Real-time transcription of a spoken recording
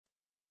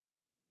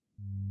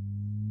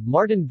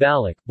Martin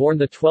Balluch, born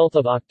 12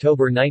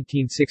 October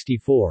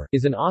 1964,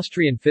 is an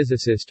Austrian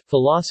physicist,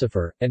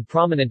 philosopher, and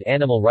prominent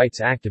animal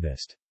rights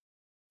activist.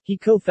 He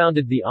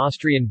co-founded the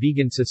Austrian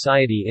Vegan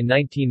Society in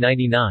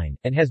 1999,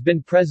 and has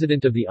been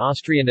president of the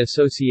Austrian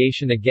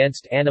Association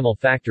Against Animal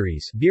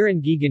Factories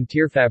Viren gegen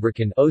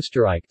Tierfabriken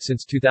Österreich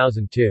since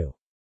 2002.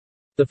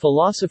 The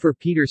philosopher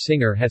Peter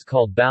Singer has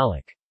called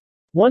Balluch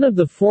one of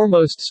the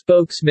foremost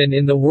spokesmen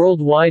in the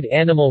worldwide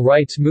animal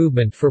rights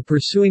movement for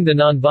pursuing the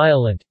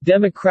nonviolent,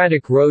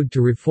 democratic road to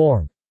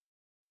reform.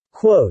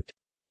 Quote,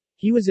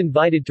 he was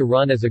invited to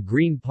run as a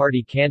Green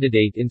Party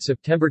candidate in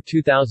September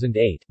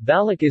 2008.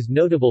 Balluch is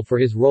notable for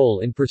his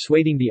role in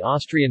persuading the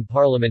Austrian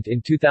parliament in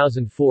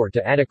 2004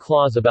 to add a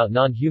clause about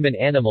non-human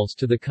animals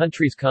to the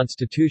country's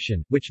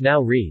constitution, which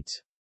now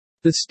reads,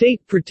 "The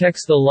state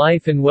protects the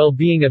life and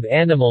well-being of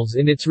animals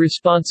in its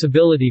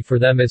responsibility for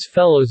them as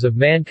fellows of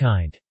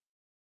mankind."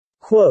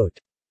 Quote,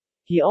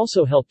 he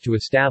also helped to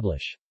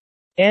establish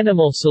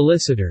animal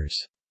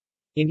solicitors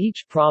in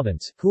each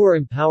province, who are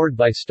empowered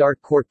by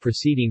start court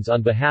proceedings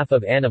on behalf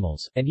of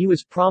animals, and he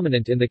was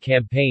prominent in the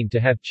campaign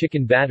to have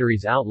chicken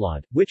batteries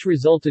outlawed, which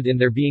resulted in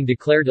their being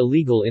declared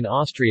illegal in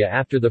Austria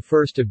after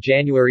 1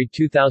 January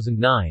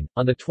 2009.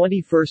 On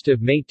 21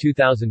 May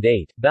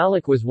 2008,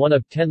 Balluch was one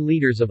of 10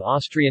 leaders of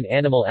Austrian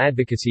animal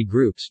advocacy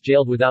groups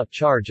jailed without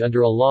charge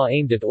under a law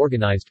aimed at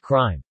organized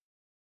crime.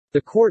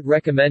 The court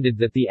recommended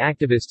that the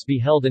activists be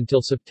held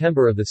until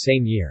September of the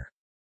same year.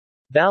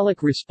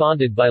 Balluch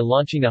responded by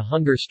launching a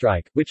hunger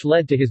strike, which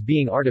led to his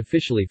being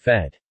artificially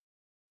fed.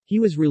 He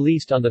was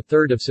released on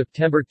 3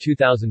 September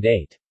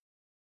 2008.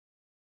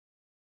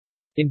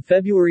 In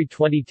February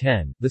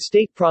 2010, the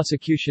state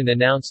prosecution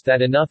announced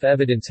that enough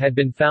evidence had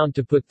been found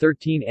to put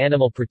 13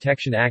 animal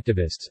protection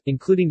activists,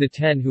 including the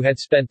 10 who had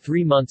spent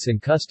 3 months in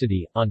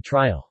custody, on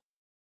trial.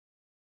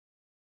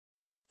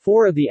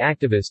 4 of the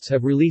activists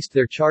have released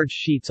their charge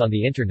sheets on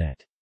the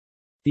Internet.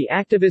 The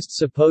activists'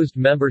 supposed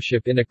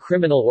membership in a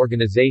criminal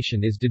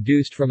organization is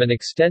deduced from an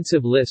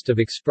extensive list of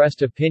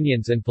expressed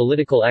opinions and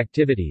political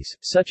activities,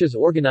 such as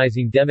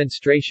organizing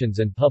demonstrations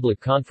and public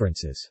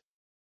conferences.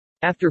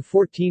 After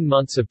 14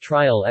 months of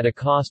trial at a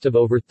cost of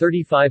over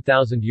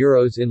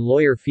 €35,000 in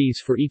lawyer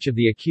fees for each of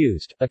the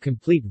accused, a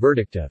complete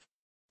verdict of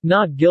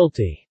not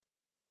guilty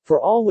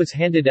for all was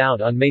handed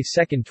out on May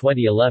 2,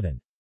 2011.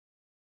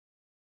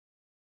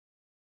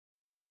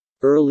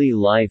 Early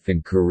life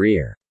and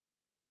career.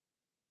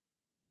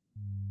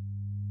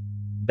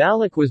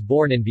 Balluch was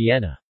born in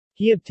Vienna.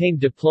 He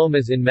obtained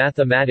diplomas in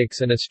mathematics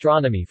and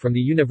astronomy from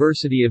the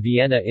University of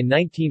Vienna in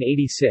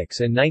 1986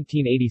 and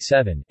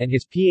 1987, and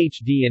his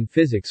PhD in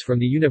physics from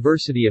the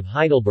University of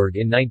Heidelberg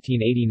in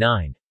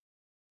 1989.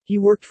 He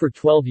worked for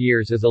 12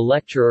 years as a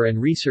lecturer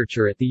and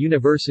researcher at the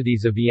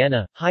universities of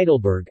Vienna,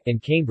 Heidelberg,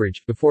 and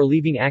Cambridge, before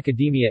leaving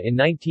academia in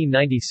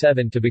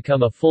 1997 to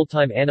become a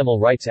full-time animal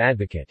rights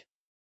advocate.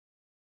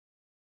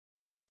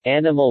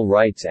 Animal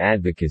rights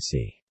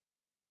advocacy.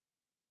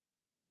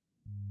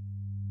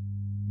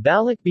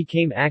 Balluch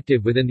became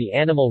active within the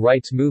animal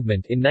rights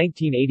movement in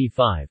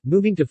 1985,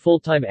 moving to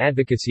full-time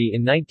advocacy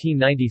in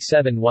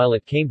 1997 while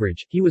at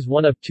Cambridge. He was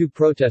one of 2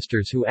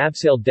 protesters who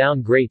abseiled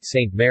down Great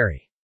St.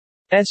 Mary's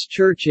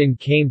Church in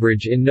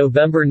Cambridge in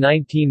November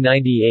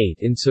 1998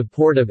 in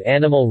support of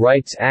animal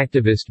rights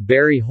activist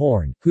Barry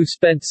Horne, who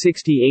spent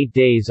 68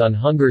 days on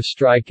hunger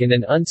strike in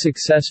an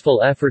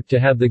unsuccessful effort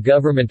to have the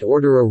government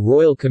order a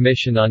royal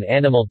commission on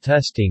animal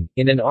testing.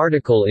 In an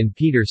article in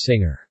Peter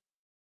Singer's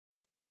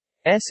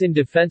In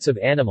Defense of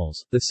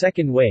Animals, The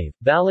Second Wave,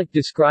 Balluch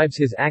describes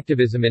his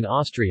activism in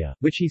Austria,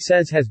 which he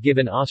says has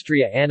given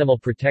Austria animal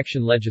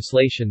protection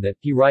legislation that,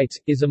 he writes,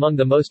 is among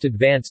the most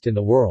advanced in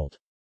the world.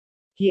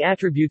 He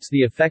attributes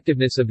the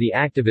effectiveness of the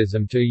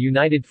activism to a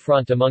united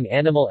front among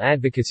animal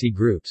advocacy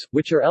groups,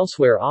 which are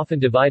elsewhere often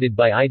divided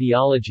by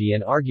ideology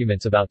and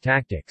arguments about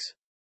tactics.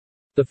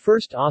 The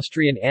first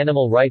Austrian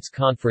Animal Rights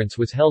Conference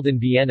was held in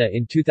Vienna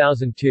in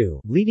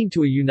 2002, leading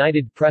to a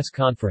united press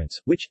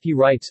conference, which, he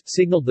writes,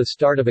 signaled the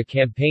start of a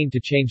campaign to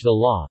change the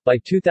law. By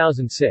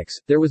 2006,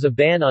 there was a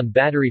ban on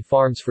battery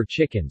farms for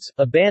chickens,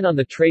 a ban on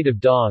the trade of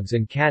dogs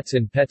and cats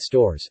in pet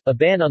stores, a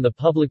ban on the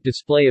public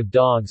display of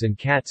dogs and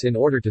cats in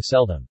order to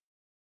sell them.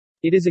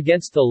 It is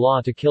against the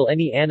law to kill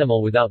any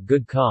animal without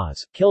good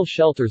cause. Kill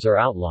shelters are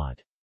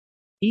outlawed.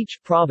 Each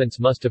province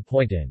must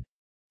appoint an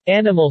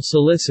animal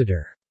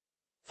solicitor,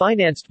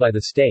 financed by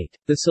the state.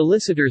 The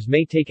solicitors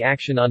may take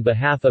action on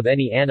behalf of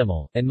any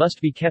animal, and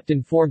must be kept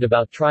informed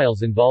about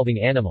trials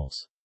involving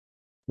animals.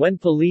 When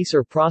police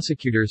or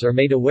prosecutors are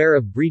made aware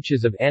of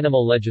breaches of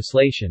animal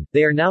legislation,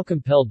 they are now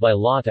compelled by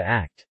law to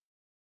act.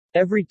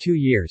 Every 2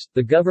 years,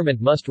 the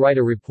government must write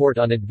a report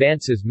on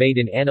advances made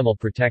in animal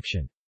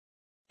protection.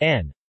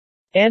 An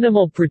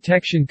Animal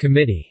Protection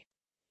Committee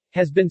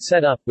has been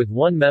set up, with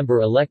 1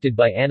 member elected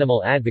by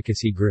animal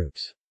advocacy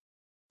groups.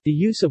 The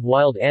use of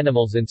wild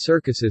animals in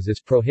circuses is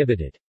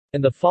prohibited.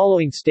 And the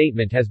following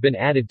statement has been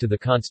added to the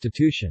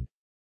Constitution.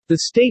 The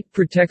state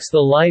protects the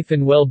life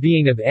and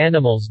well-being of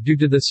animals due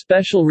to the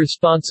special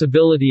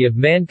responsibility of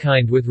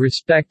mankind with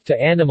respect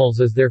to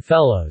animals as their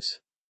fellows.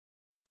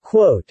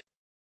 Quote,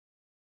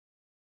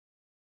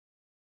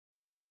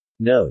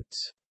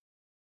 Notes.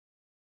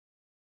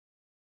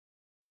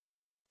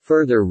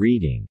 Further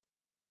reading.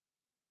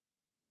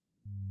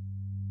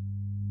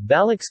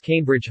 Balluch's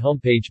Cambridge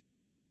homepage.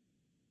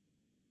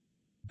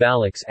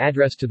 Balluch's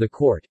address to the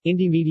court,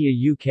 Indymedia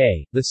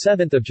UK,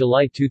 7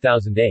 July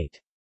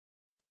 2008.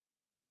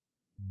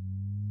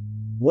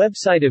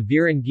 Website of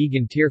Viren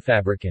gegen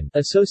Tierfabriken,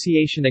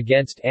 Association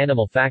Against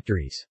Animal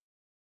Factories.